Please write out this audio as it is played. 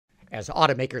As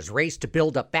automakers race to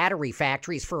build up battery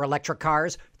factories for electric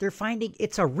cars, they're finding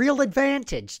it's a real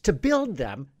advantage to build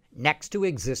them next to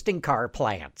existing car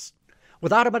plants.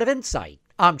 With Automotive Insight,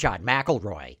 I'm John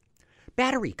McElroy.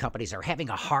 Battery companies are having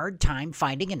a hard time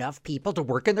finding enough people to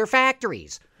work in their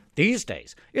factories. These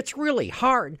days, it's really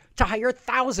hard to hire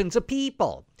thousands of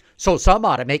people. So some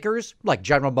automakers, like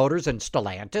General Motors and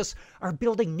Stellantis, are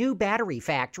building new battery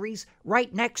factories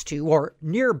right next to or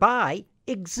nearby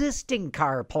existing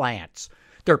car plants.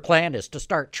 Their plan is to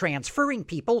start transferring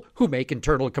people who make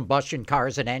internal combustion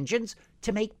cars and engines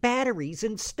to make batteries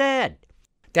instead.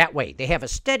 That way, they have a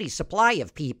steady supply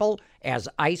of people as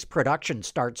ICE production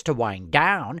starts to wind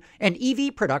down and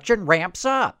EV production ramps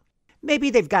up. Maybe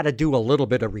they've got to do a little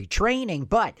bit of retraining,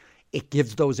 but it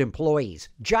gives those employees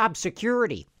job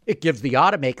security. It gives the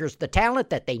automakers the talent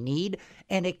that they need,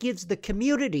 and it gives the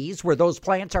communities where those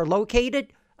plants are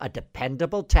located a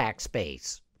dependable tax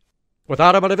base. With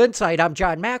Automotive Insight, I'm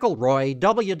John McElroy,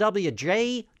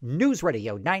 WWJ News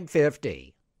Radio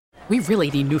 950. We really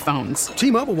need new phones.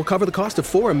 T-Mobile will cover the cost of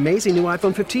 4 amazing new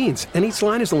iPhone 15s, and each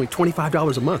line is only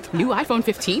 $25 a month. New iPhone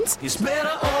 15s? It's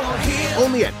better over here.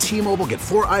 Only at T-Mobile, get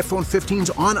 4 iPhone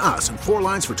 15s on us and 4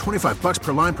 lines for $25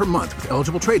 per line per month with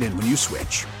eligible trade-in when you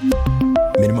switch.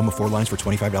 Minimum of 4 lines for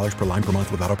 $25 per line per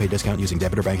month with autopay discount using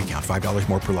debit or bank account. $5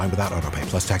 more per line without autopay,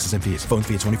 plus taxes and fees. Phone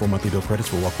fee at 24 monthly bill credits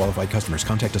for well-qualified customers.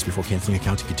 Contact us before canceling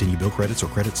account to continue bill credits or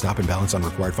credit stop and balance on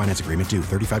required finance agreement due.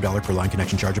 $35 per line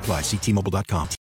connection charge applies. See T-Mobile.com.